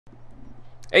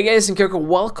Hey guys, and Koko,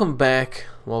 welcome back.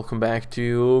 Welcome back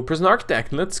to Prison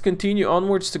Architect. Let's continue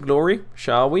onwards to glory,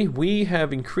 shall we? We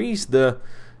have increased the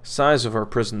size of our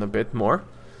prison a bit more.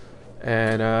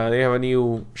 And they have a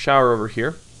new shower over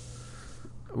here.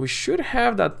 We should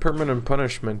have that permanent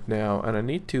punishment now. And I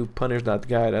need to punish that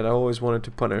guy that I always wanted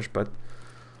to punish. But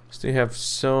still have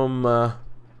some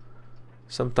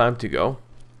time to go.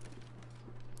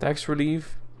 Tax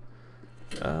relief.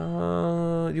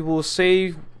 You will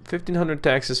save 1,500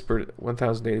 taxes per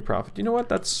 1,000 daily profit. You know what?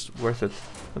 That's worth it.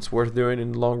 That's worth doing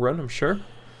in the long run, I'm sure.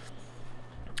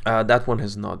 That one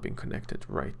has not been connected.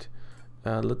 Right.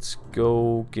 Let's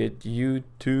go get you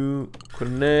to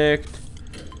connect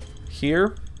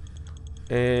here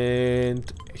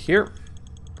and here.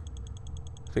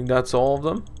 I think that's all of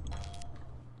them.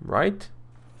 Right?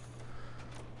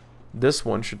 This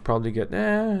one should probably get...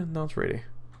 not really.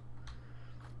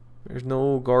 There's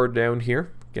no guard down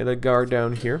here. Get a guard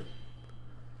down here.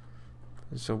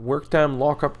 There's a work time,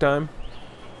 lockup time.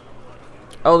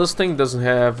 Oh, this thing doesn't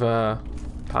have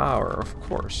power, of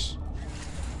course.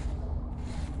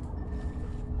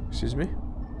 Excuse me?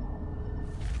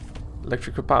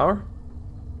 Electrical power?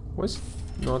 What's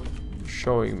not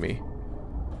showing me?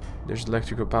 There's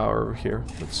electrical power over here.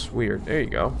 That's weird. There you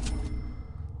go.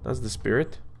 That's the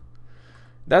spirit.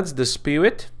 That's the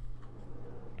spirit.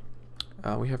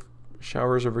 We have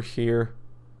showers over here.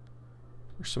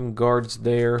 There's some guards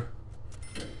there.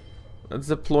 Let's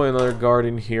deploy another guard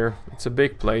in here. It's a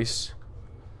big place.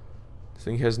 This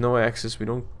thing has no access. We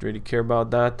don't really care about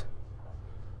that.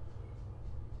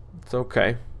 It's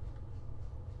okay.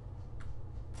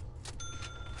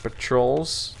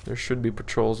 Patrols. There should be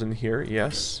patrols in here.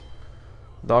 Yes.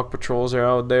 Dog patrols are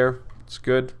out there. It's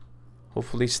good.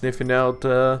 Hopefully sniffing out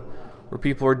where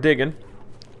people are digging.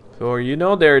 So you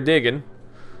know they're digging.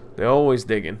 They're always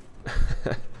digging.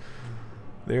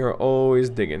 They are always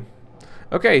digging.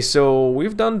 Okay, so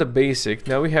we've done the basic.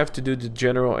 Now we have to do the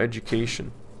general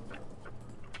education.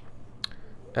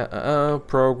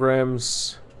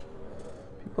 Programs.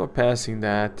 People are passing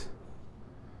that.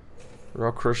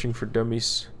 Rock crushing for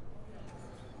dummies.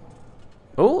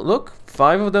 Oh, look.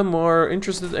 5 of them are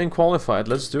interested and qualified.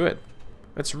 Let's do it.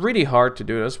 It's really hard to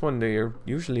do. That's one they are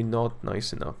usually not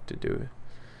nice enough to do.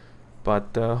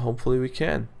 But hopefully we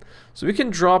can. So we can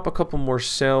drop a couple more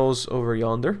cells over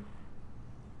yonder.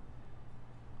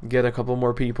 Get a couple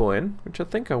more people in, which I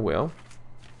think I will.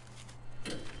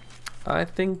 I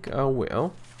think I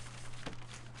will.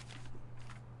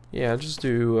 Yeah, just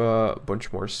do a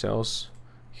bunch more cells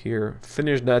here.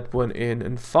 Finish that one in.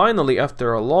 And finally,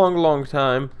 after a long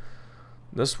time,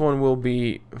 this one will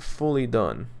be fully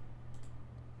done.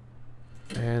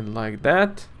 And like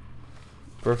that.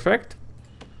 Perfect.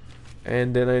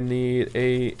 And then I need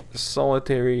a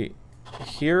solitary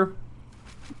here.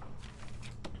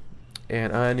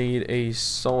 And I need a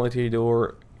solitary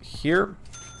door here.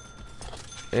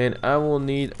 And I will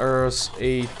need us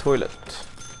a toilet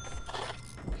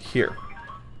here.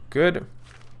 Good.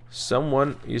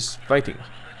 Someone is fighting.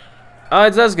 Ah,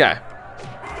 it's this guy.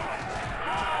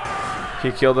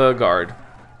 He killed a guard.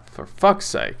 For fuck's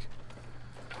sake.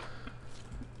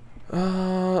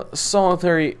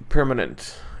 Solitary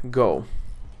permanent. Go.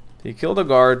 He killed a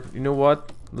guard. You know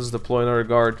what? Let's deploy another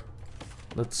guard.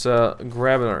 Let's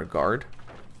grab another guard.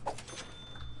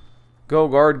 Go,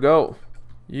 guard, go.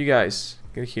 You guys,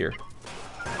 get here.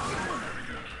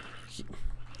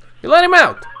 You let him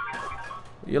out!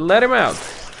 You let him out.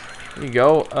 There you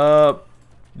go.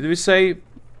 Did we say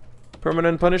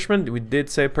permanent punishment? We did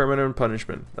say permanent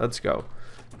punishment. Let's go.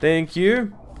 Thank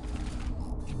you.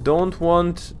 Don't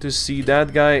want to see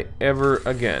that guy ever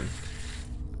again.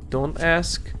 Don't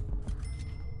ask.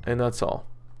 And that's all.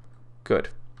 Good.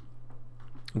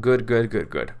 Good.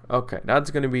 Okay, that's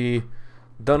gonna be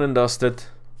done and dusted.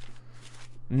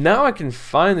 Now I can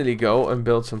finally go and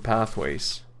build some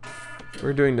pathways.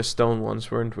 We're doing the stone ones,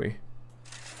 weren't we?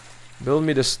 Build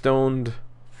me the stoned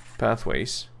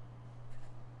pathways.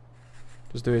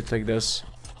 Just do it like this.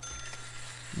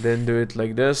 Then do it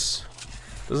like this.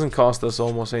 Doesn't cost us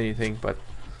almost anything, but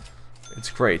it's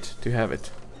great to have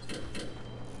it.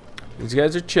 These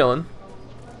guys are chilling.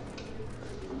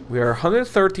 We are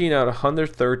 113 out of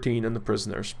 113 on the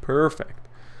prisoners. Perfect.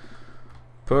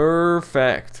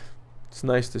 Perfect. It's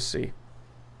nice to see.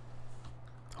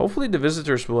 Hopefully the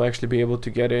visitors will actually be able to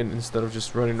get in instead of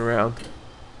just running around.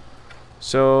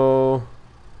 So...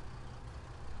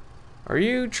 are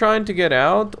you trying to get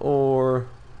out or...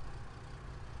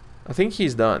 I think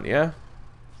he's done, yeah?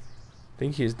 I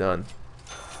think he's done.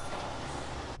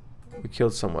 We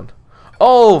killed someone.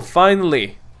 Oh,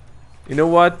 finally! You know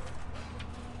what?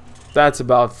 That's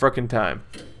about frickin' time.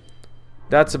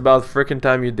 That's about freaking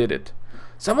time you did it.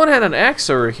 Someone had an axe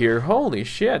over here. Holy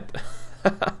shit.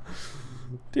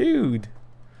 Dude.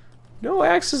 No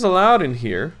axes allowed in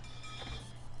here.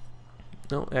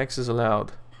 No axes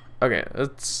allowed. Okay,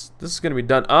 this is gonna be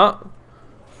done.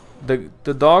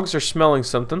 The dogs are smelling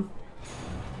something.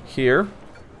 Here.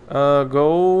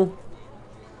 Go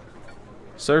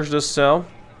search this cell.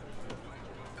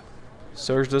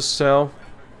 Search this cell.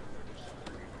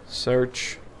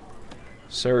 Search.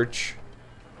 Search.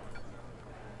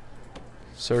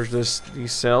 Search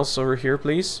these cells over here,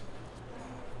 please.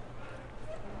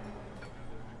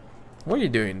 What are you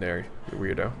doing there, you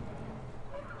weirdo?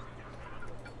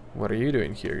 What are you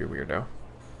doing here, you weirdo?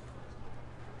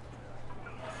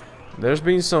 There's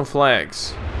been some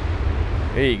flags.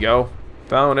 There you go.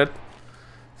 Found it.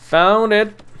 Found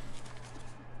it.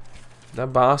 The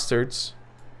bastards.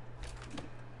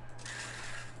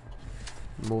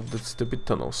 Move the stupid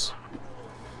tunnels.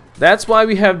 That's why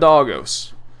we have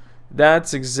doggos.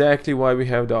 That's exactly why we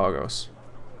have doggos.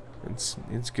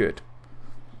 It's good.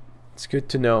 It's good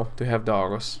to know to have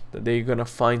doggos. That they're gonna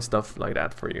find stuff like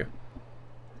that for you.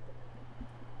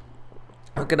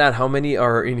 Look at that, how many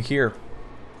are in here.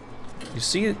 You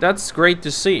see, that's great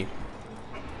to see.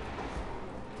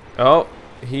 Oh,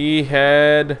 he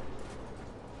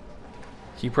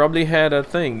probably had a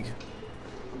thing.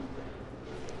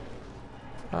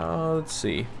 Let's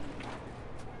see.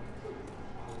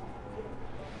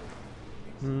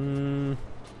 I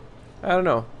don't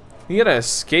know. He had an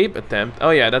escape attempt.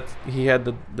 Oh yeah, he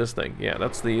had this thing. Yeah,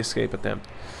 that's the escape attempt.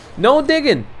 No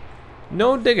digging.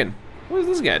 No digging. What is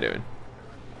this guy doing?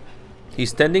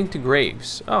 He's tending to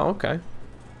graves. Oh, okay.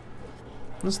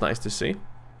 That's nice to see.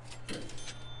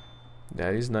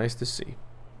 That is nice to see.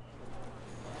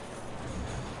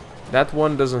 That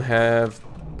one doesn't have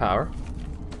power.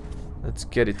 Let's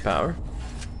get it power.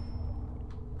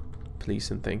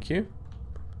 Please and thank you.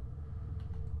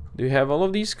 Do you have all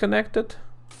of these connected?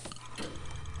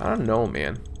 I don't know,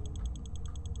 man.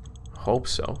 Hope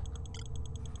so.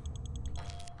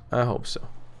 I hope so.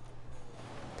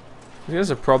 You guys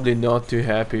are probably not too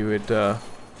happy with how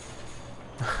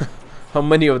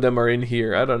many of them are in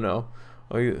here. I don't know.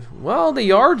 Well, the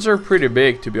yards are pretty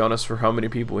big, to be honest, for how many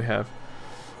people we have.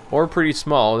 Or pretty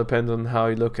small, depends on how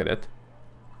you look at it.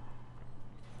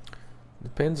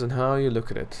 Depends on how you look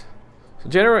at it. So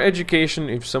general education,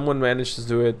 if someone manages to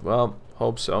do it, well,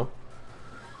 hope so.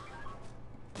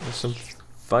 There's some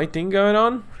fighting going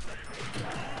on.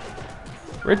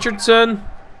 Richardson,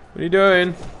 what are you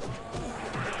doing?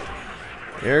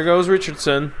 Here goes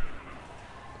Richardson.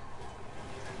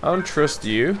 I don't trust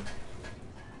you.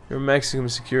 You're maximum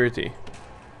security.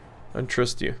 I don't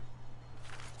trust you.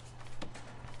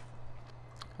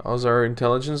 How's our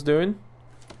intelligence doing?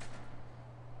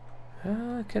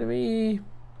 Can we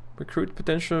recruit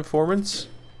potential informants?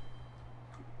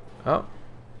 Oh.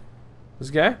 This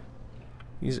guy?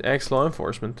 He's ex-law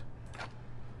enforcement.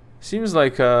 Seems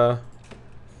like, what's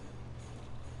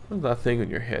that thing on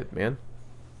your head, man?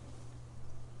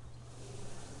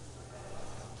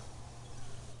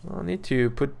 I'll need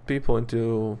to put people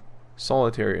into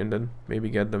solitary and then maybe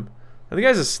get them. Oh, the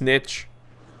guy's a snitch.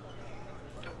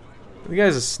 The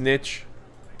guy's a snitch.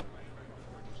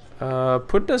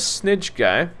 Put the snitch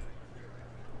guy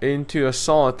into a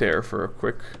solitaire for a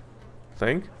quick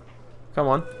thing. Come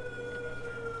on.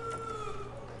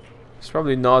 He's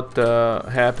probably not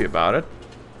happy about it.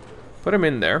 Put him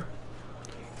in there.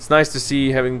 It's nice to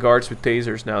see having guards with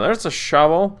tasers now. There's a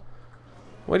shovel.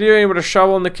 What are you doing with a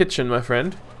shovel in the kitchen, my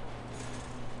friend?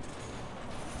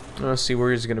 Let's see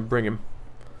where he's gonna bring him.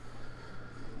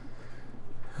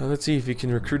 Let's see if he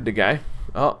can recruit the guy.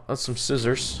 Oh, that's some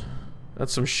scissors.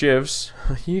 That's some shivs.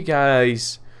 You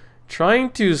guys trying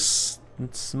to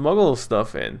smuggle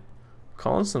stuff in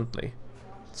constantly.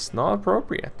 It's not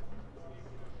appropriate.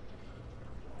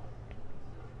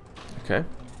 Okay.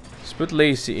 Let's put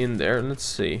Lacey in there and let's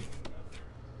see.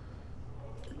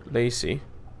 Lacey.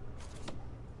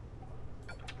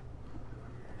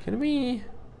 Can we...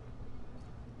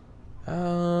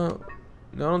 no,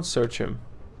 don't search him.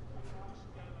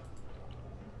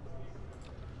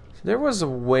 So there was a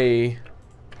way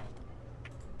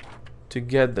to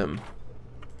get them.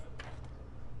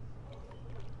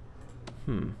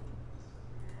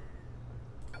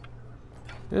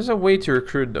 There's a way to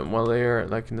recruit them while they are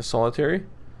like in the solitary.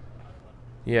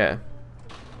 Yeah.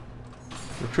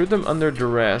 Recruit them under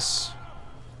duress.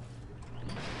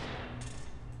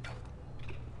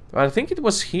 I think it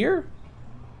was here.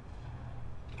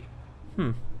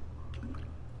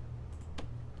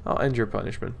 I'll end your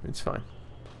punishment. It's fine.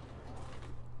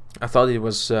 I thought it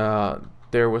was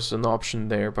there was an option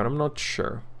there, but I'm not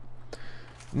sure.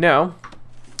 Now,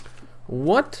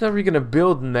 what are we gonna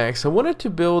build next? I wanted to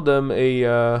build them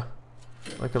a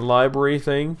like a library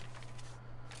thing.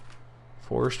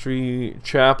 Forestry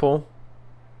chapel.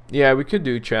 Yeah, we could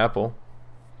do chapel.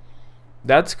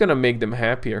 That's gonna make them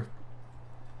happier.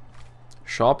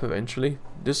 Shop eventually.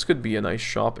 This could be a nice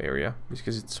shop area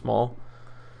because it's small.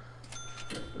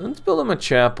 Let's build them a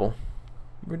chapel.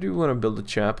 Where do we want to build a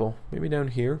chapel? Maybe down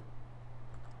here?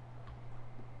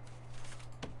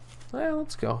 Well,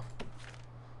 let's go.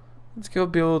 Let's go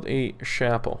build a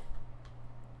chapel.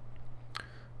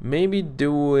 Maybe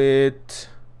do it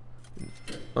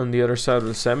on the other side of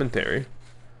the cemetery.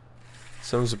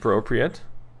 Sounds appropriate.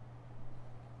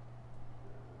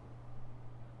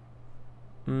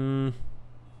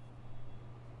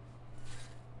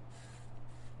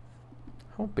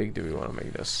 How big do we want to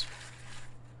make this?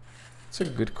 It's a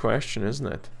good question, isn't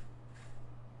it?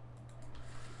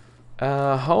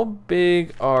 How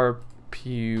big are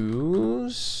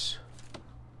pews?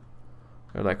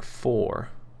 They're like 4.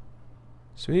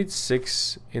 So we need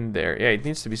 6 in there. Yeah, it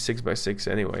needs to be 6 by 6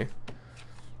 anyway.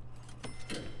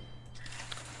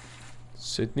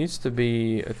 So it needs to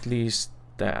be at least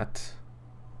that.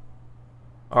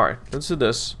 Alright, let's do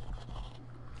this.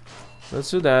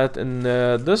 Let's do that. And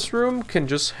this room can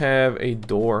just have a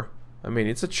door. I mean,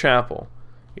 it's a chapel.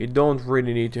 You don't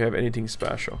really need to have anything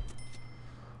special.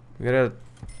 We got a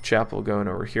chapel going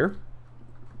over here.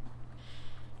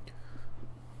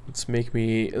 Let's make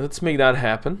that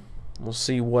happen. We'll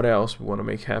see what else we want to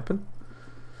make happen.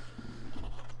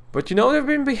 But you know, they've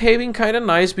been behaving kind of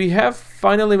nice. We have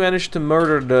finally managed to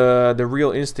murder the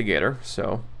real instigator,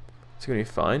 so it's gonna be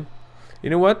fine. You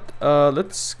know what?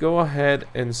 Let's go ahead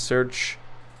and search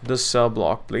the cell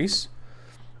block, please.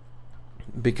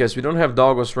 Because we don't have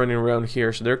doggos running around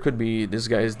here, so there could be this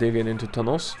guy is digging into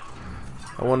tunnels.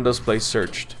 I want this place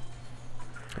searched.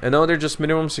 I know they're just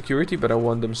minimum security, but I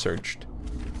want them searched.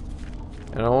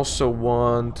 And I also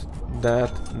want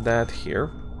that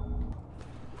here.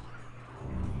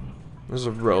 There's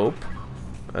a rope.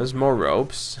 There's more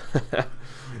ropes.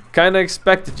 Kinda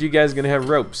expected you guys gonna have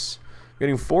ropes.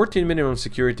 Getting 14 minimum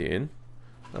security in.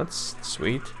 That's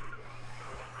sweet.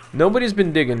 Nobody's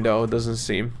been digging though, it doesn't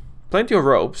seem. Plenty of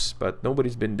ropes, but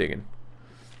nobody's been digging.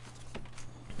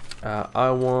 I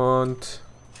want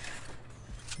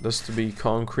this to be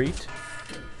concrete.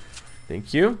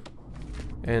 Thank you.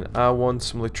 And I want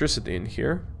some electricity in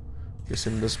here.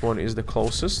 Guessing this one is the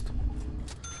closest.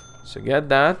 So get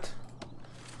that.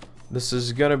 This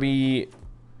is gonna be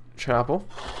chapel.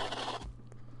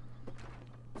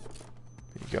 There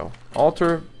you go.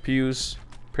 Altar, pews,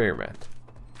 prayer mat.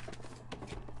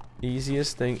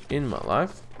 Easiest thing in my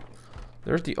life.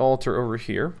 There's the altar over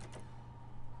here.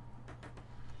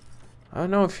 I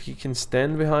don't know if he can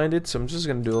stand behind it, so I'm just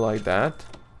gonna do it like that.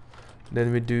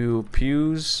 Then we do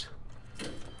pews.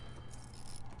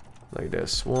 Like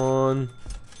this. 1,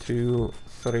 2,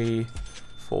 3,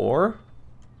 4.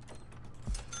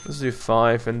 Let's do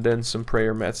 5 and then some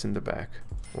prayer mats in the back.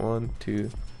 1, 2,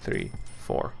 3,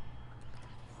 4.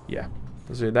 Yeah.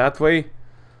 Let's do it that way.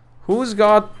 Who's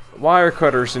got wire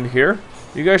cutters in here?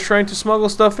 You guys trying to smuggle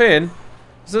stuff in?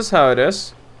 Is this how it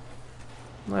is?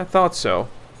 I thought so.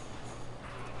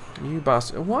 You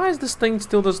bastard. Why is this thing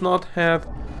still does not have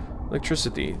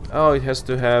electricity? Oh, it has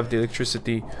to have the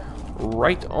electricity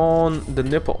right on the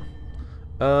nipple.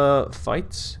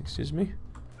 Fights? Excuse me.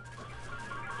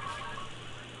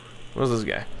 What's this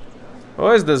guy?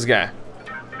 What is this guy?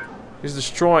 He's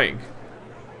destroying.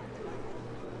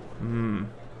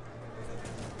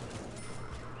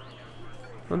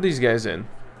 Let these guys in.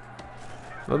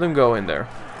 Let them go in there.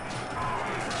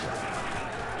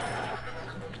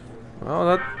 Well,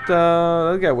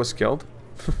 that guy was killed.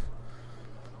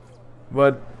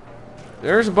 But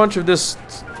there's a bunch of this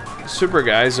super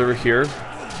guys over here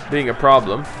being a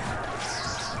problem.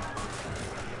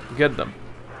 Get them.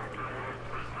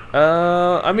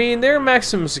 I mean, they're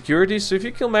maximum security, so if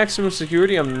you kill maximum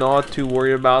security, I'm not too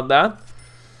worried about that.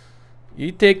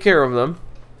 You take care of them.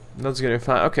 That's gonna be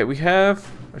fine. Okay, we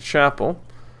have a chapel.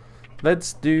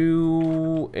 Let's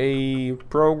do a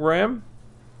program.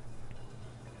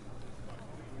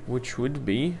 Which would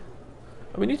be...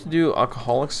 we need to do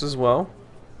alcoholics as well.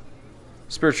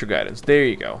 Spiritual guidance. There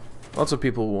you go. Lots of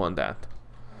people want that.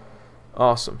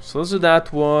 Awesome. So let's do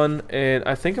that one. And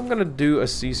I think I'm gonna do a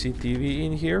CCTV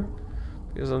in here.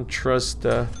 Because I don't trust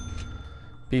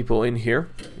people in here.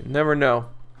 You never know.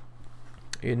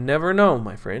 You never know,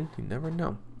 my friend. You never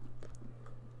know.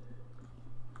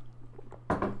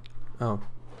 Oh.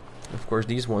 Of course,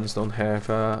 these ones don't have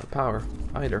power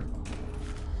either.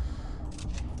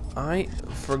 I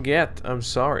forget. I'm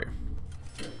sorry.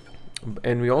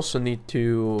 And we also need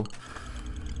to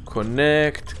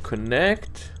connect.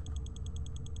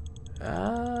 Did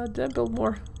I build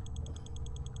more?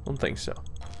 Don't think so.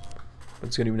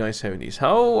 It's gonna be nice having these.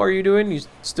 How are you doing? You're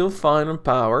still fine on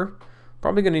power.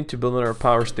 Probably gonna need to build another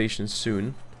power station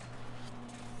soon.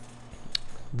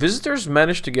 Visitors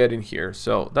managed to get in here,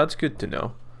 so that's good to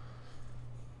know.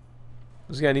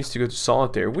 This guy needs to go to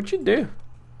solitaire. What'd you do?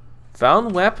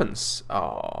 Found weapons.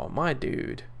 Oh, my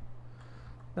dude.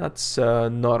 That's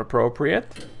not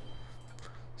appropriate.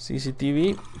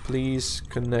 CCTV, please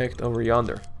connect over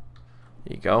yonder.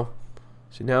 There you go.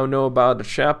 So you now know about the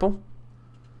chapel.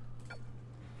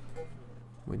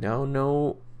 We now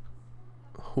know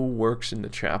who works in the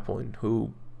chapel and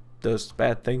who does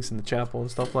bad things in the chapel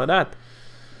and stuff like that.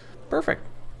 Perfect.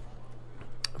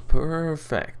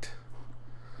 Perfect.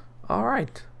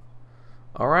 Alright.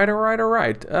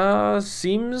 Alright.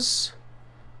 Seems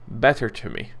better to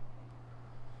me.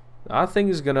 I think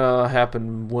it's gonna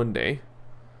happen one day.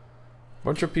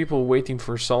 Bunch of people waiting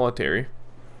for solitary.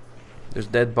 There's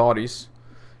dead bodies.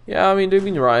 Yeah, I mean, they've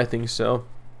been rioting, so.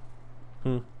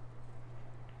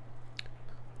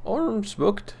 Arms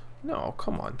booked? No,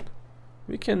 come on.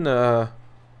 We can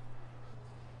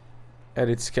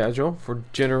edit schedule for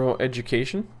general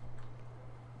education.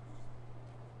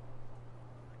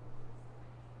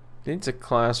 It's a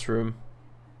classroom.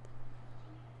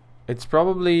 It's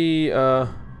probably yeah,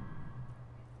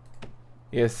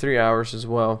 3 hours as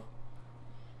well.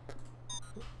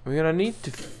 We're gonna need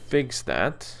to fix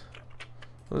that.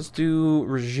 Let's do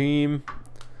regime.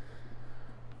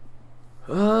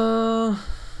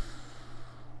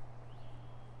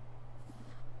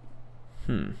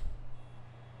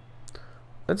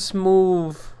 Let's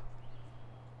move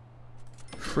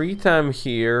free time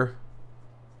here.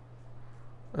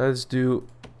 Let's do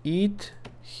eat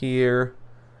here,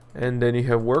 and then you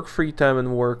have work free time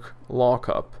and work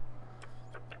lockup.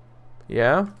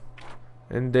 Yeah,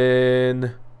 and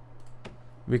then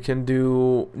we can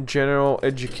do general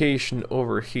education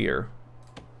over here.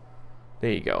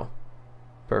 There you go.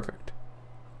 Perfect.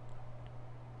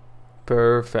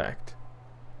 Perfect.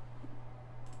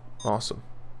 Awesome.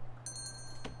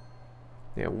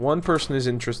 Yeah, one person is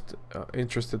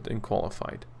interested and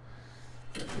qualified,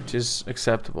 which is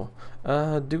acceptable.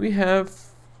 Do we have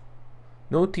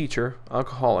no teacher?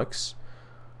 Alcoholics.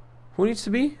 Who needs to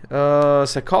be?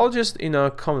 Psychologist in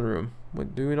a common room.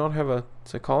 Wait, do we not have a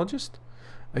psychologist?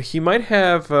 He might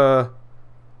have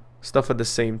stuff at the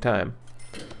same time.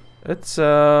 Let's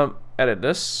edit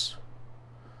this.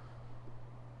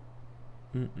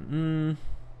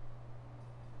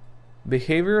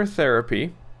 Behavior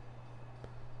therapy.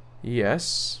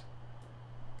 Yes.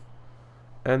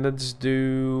 And let's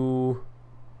do...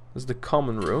 This is the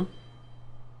common room.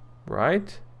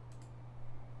 Right?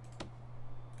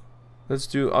 Let's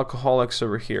do alcoholics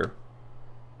over here.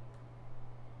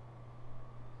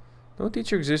 No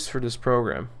teacher exists for this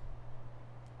program.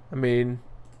 I mean,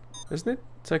 isn't it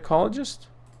psychologist?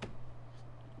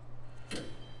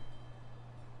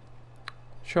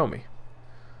 Show me.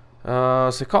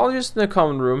 Psychologist in the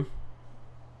common room.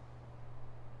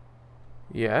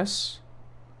 Yes.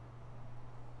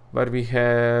 But we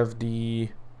have the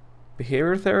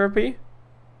behavior therapy.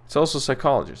 It's also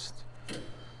psychologist.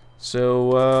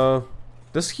 So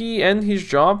does he end his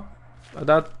job at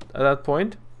that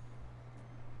point?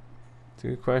 It's a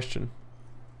good question.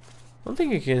 I don't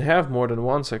think you can have more than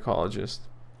one psychologist.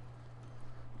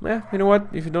 Yeah, you know what?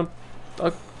 If you don't,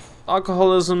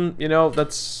 alcoholism, you know,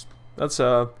 that's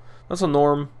a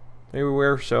norm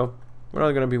everywhere. So we're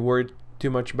not gonna be worried too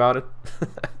much about it.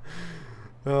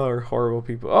 Oh, we're horrible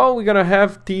people. Oh, we're gonna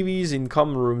have TVs in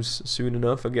common rooms soon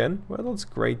enough again. Well, that's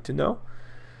great to know.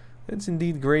 It's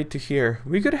indeed great to hear.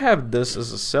 We could have this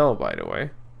as a cell, by the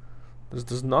way. This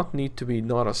does not need to be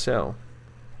not a cell.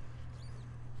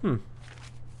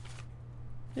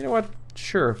 You know what?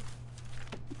 Sure.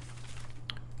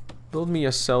 Build me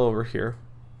a cell over here.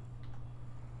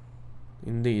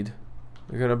 Indeed.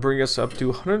 They're gonna bring us up to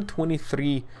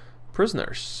 123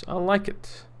 prisoners. I like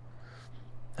it.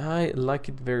 I like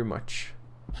it very much.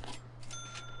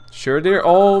 Sure, they're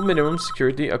all minimum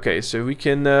security. Okay, so we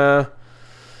can have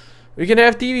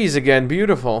TVs again.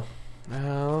 Beautiful.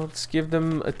 Let's give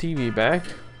them a TV back.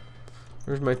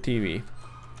 Where's my TV?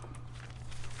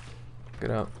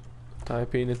 Get out.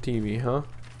 Type in a TV, huh?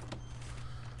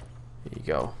 There you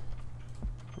go.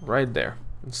 Right there.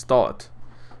 Install it.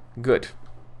 Good.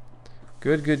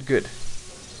 Good.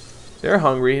 They're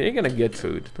hungry. They're gonna get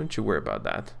food. Don't you worry about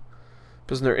that.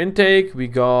 Prisoner intake. We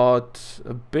got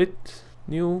a bit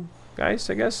new guys,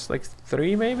 I guess. Like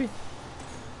 3 maybe?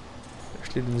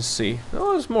 Actually didn't see.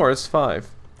 No, there's more. It's 5.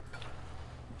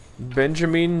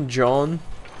 Benjamin, John,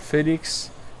 Felix,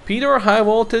 Peter, high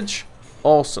voltage,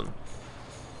 Olsen.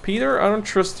 Peter, I don't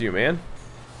trust you, man.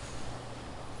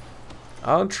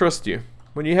 I don't trust you.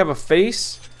 When you have a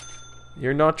face,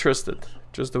 you're not trusted.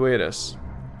 Just the way it is.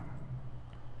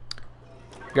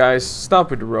 Guys, stop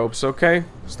with the ropes, okay?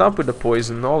 Stop with the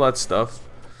poison, all that stuff.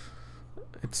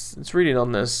 It's really not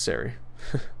necessary.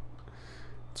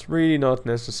 It's really not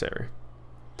necessary.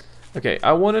 Okay,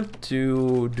 I wanted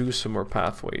to do some more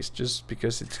pathways, just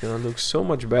because it's gonna look so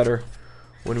much better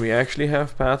when we actually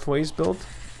have pathways built.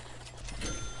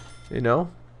 You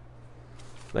know?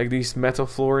 Like these metal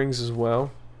floorings as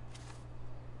well.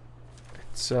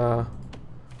 It's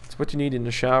what you need in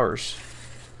the showers.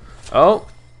 Oh!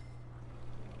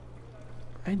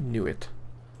 I knew it.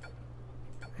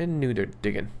 I knew they're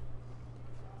digging.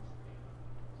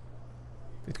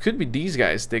 It could be these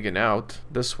guys digging out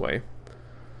this way.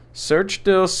 Search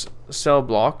this cell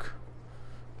block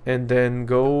and then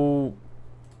go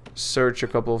search a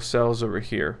couple of cells over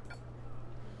here.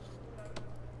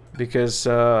 Because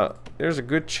there's a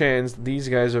good chance these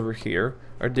guys over here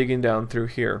are digging down through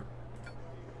here.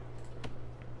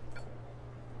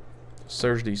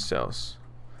 Search these cells.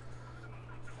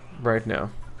 Right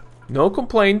now. No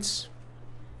complaints.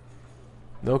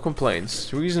 No complaints.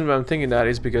 The reason I'm thinking that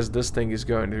is because this thing is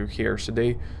going through here. So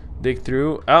they dig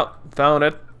through. Oh, found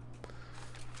it.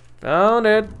 Found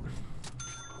it.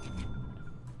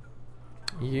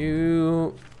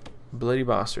 You bloody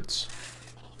bastards.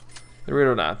 Get rid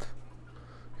of that.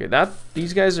 Okay,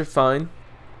 these guys are fine.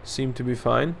 Seem to be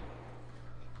fine.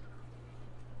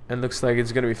 And looks like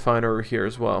it's gonna be fine over here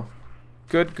as well.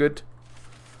 Good, good.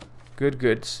 Good,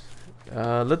 good.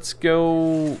 Let's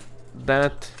go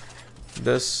that,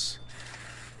 this,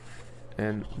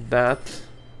 and that.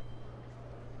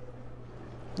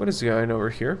 What is going over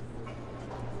here?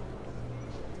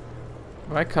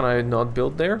 Why can I not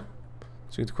build there?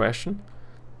 It's a good question.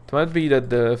 It might be that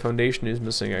the foundation is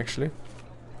missing actually.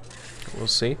 We'll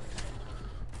see.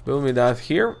 Build me that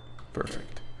here.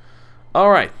 Perfect.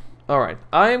 Alright, alright.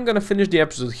 I am gonna finish the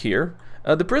episode here.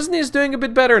 The prison is doing a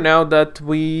bit better now that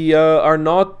we are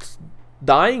not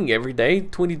dying every day.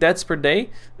 20 deaths per day.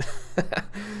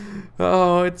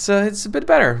 Oh, it's a bit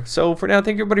better. So for now,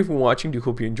 thank you everybody for watching. Do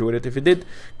hope you enjoyed it. If you did,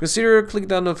 consider clicking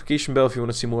that notification bell if you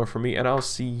want to see more from me. And I'll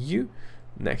see you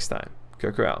next time.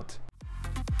 Koko out.